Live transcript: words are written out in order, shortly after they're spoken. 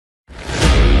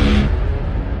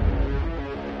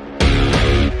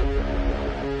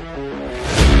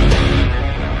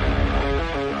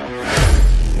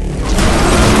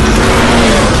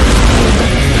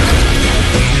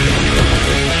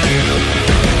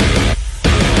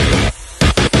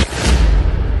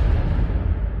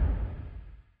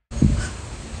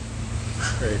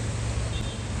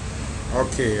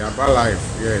Okay, about life,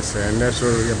 yes, and that's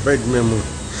a big memo.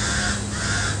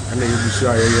 And then you be sure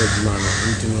I hear man,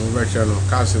 until no version of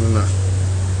Casimina.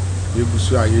 You be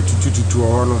sure I hear to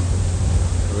honor.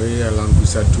 We are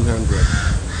Landcruser 200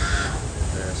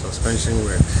 suspension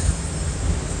work.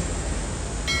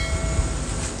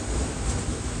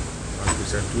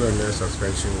 Landcruser 200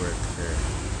 suspension work.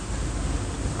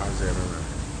 As a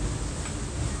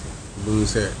Blue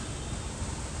said,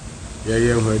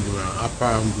 yeah,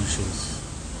 upper bushings.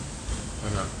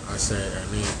 And I say,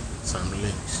 I need some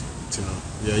links.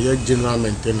 Yeah, general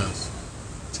maintenance.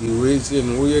 Till we see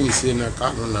no way any say na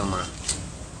car no nama.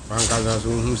 Bankers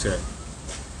who said,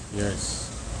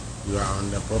 yes, you are on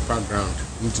the proper ground.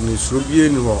 Into the Srubi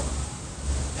anymore.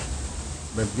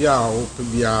 But be our open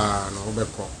be an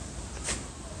overcall.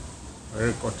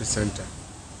 Very cottage center.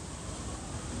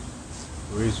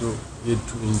 We so 8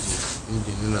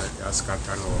 engine in a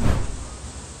scatano.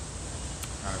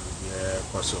 And the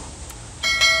Coso.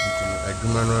 A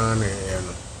Jumano and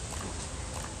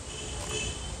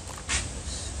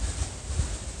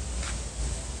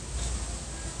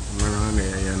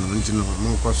no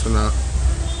more cosona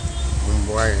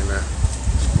boy and a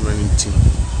many team.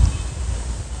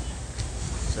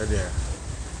 So there,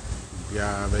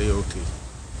 yeah, very okay.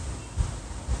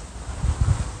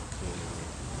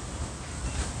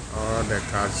 All the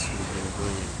cars we've been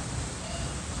going.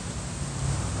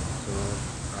 So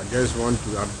I just want to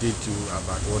update you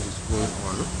about what is going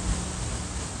on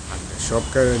at the shop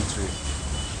currently.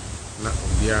 Now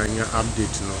we are in your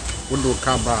update now. What do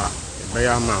Kaba buy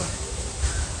amount?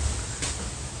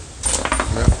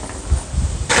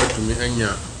 To me any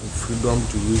freedom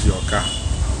to use your car.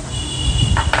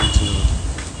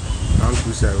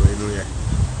 Landcruser we know ya.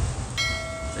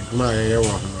 Egma ya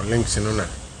one links no na.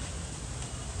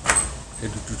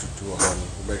 Edu on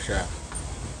ubesha.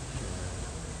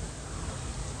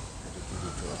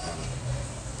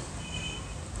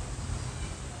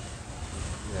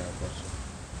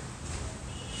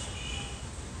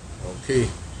 Okay.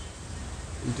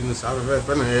 Into Saturday,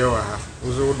 when I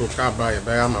was all the car by a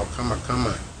bam, I'll come.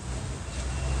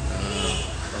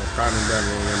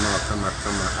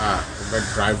 But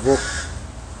drive up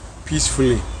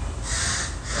peacefully.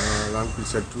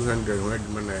 Landcruser 200 red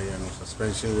money and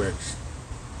suspension works.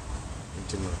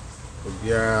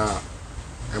 Yeah,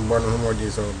 and one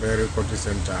homodies of very cottage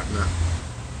center. Now,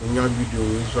 in your video,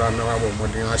 we saw now more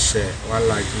than share, one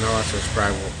like now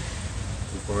subscribe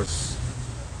because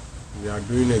we are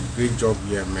doing a great job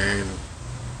here, man.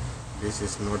 This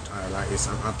is not it's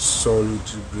an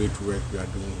absolutely great work we are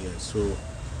doing here. So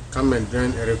come and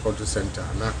join Eric Auto Center.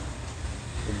 Now,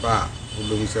 Uba,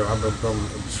 we say Ababam,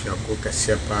 Abishako,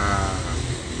 Kashepa.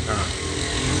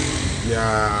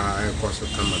 Yeah, of course,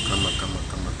 come.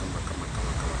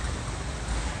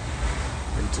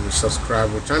 And to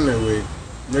subscribe to channel, we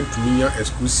make me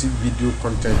exclusive video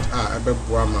content.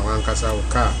 Ababua, Mawankasa,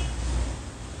 car.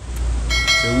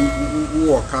 Who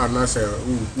walk out and say,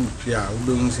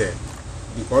 who say,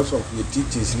 because of your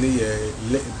teachings,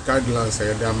 guidelines,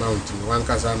 the amount in one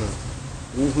casano,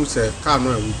 who say,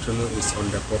 Kano is on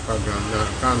the proper ground. Now,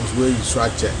 comes where you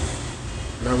swatch it.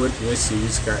 Now, what you see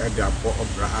is at the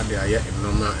opera, at the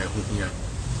normal and here.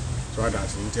 So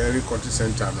that's in Terry Cottage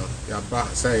Center. No, your bar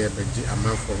say a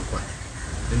man from Quan.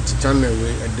 And to channel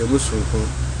way at the Muslim,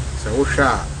 so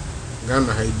Osha,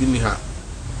 Ghana, Ibiniha.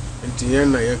 And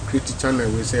Tiana, a creative channel,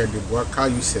 we say the car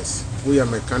users. We are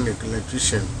mechanic,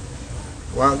 electrician.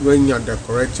 While when you are the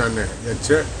correct channel, you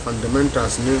check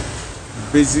fundamentals, new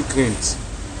basic hints,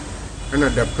 and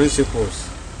the principles.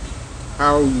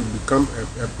 How you become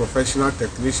a professional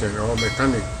technician or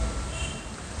mechanic.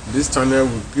 This channel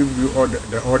will give you all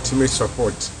the ultimate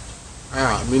support.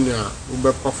 I mean,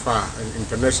 Uber Kofa and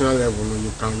international level,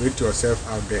 you can rate yourself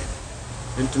out there.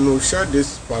 And to share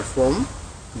this platform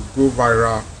to go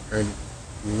viral. And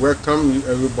we welcome you,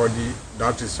 everybody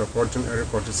that is supporting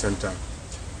Eric Auto Center.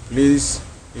 Please,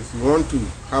 if you want to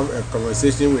have a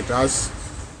conversation with us,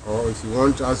 or if you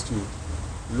want us to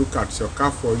look at your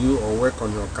car for you or work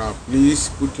on your car, please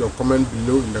put your comment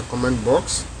below in the comment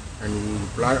box, and we will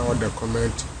reply all the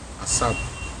comments ASAP.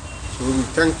 So we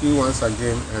thank you once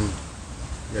again, and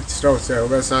let's say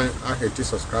I hit the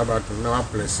subscriber to now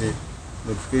press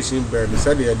notification bell. They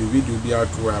said the video be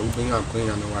out to where we bring our coin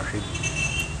and our head.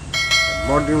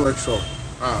 Modern workshop,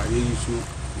 you use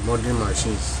modern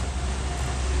machines,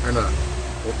 and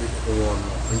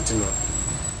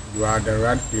you are the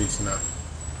right place now.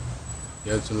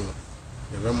 Yes, no,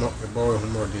 the boy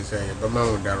who they say, the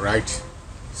man with the right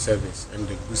service and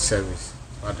the good service.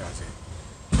 What I say,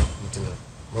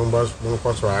 Mombas,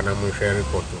 Mombas, I'm sharing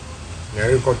photo.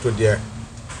 Sharing photo there,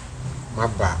 my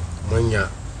back. Monya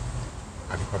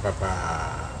ade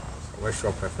papa we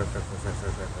shop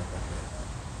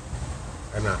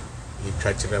ana e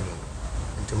twa kire mo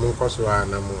nti mon koso a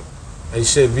na mo e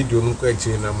share video no ko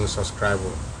akiri na mo subscribe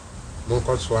mon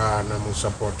koso a na mo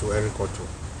support Erikoto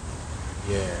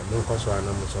mon koso a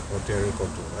na mo support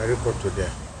Erikoto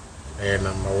there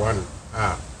number 1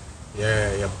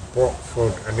 ya bo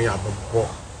food ani abbo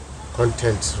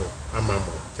content so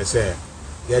amamo te say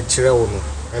ya kire wo no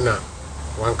na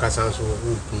wan kasa so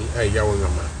utumi ya wo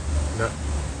nyama na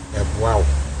e boawo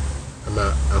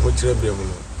ama ahokire bia mu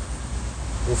no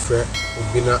wo fe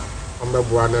obina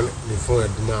ombeboa na ni phone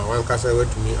aduma wan kasa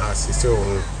watumi assist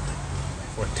wo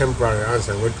for temporary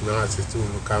answer watumi assist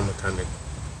wo car mechanic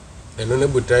eno ne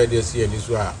butai de si ani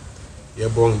so a ye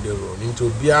bon de ro nti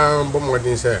obia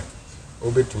mbomodin say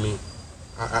obetumi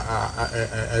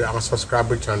a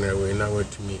subscribe channel we na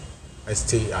watumi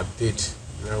stay update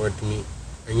na watumi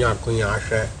enya akonya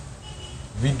ahwe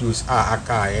videos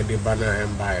aka ye de bana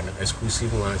empire na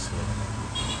exclusive ones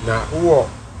na wo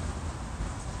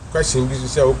question bi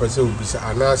say wo pese obisa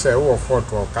ana say wo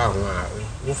photo ka ho a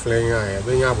wo flen ya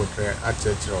be nya abotre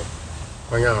atechiro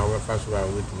kwanya wo fa so a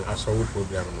watumi aso wo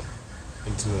program no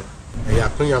nti no ya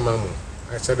akonya mamo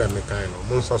I said that me kind no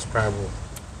mon subscribe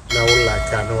na wo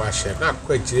like na wa share na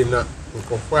kwagire na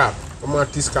nkofo a o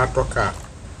tiska toka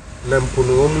na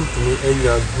mpono wo mutumi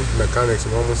enya good mechanics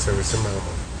no mo service ma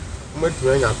mo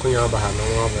mutumi enya konya ba ha no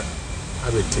wo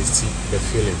abe tasty the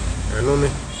feeling eno ne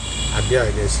ade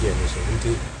a ga si eno so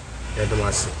nti ya do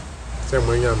mase se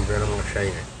mo enya mbre na mo hwa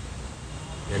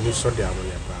ya ni so de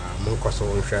amole ba mo nkoso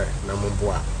wo hwa na mo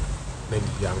boa na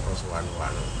bia nkoso wa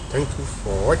no. Thank you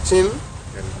for watching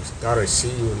and we gotta see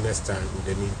you next time. In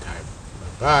the meantime,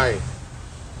 bye bye.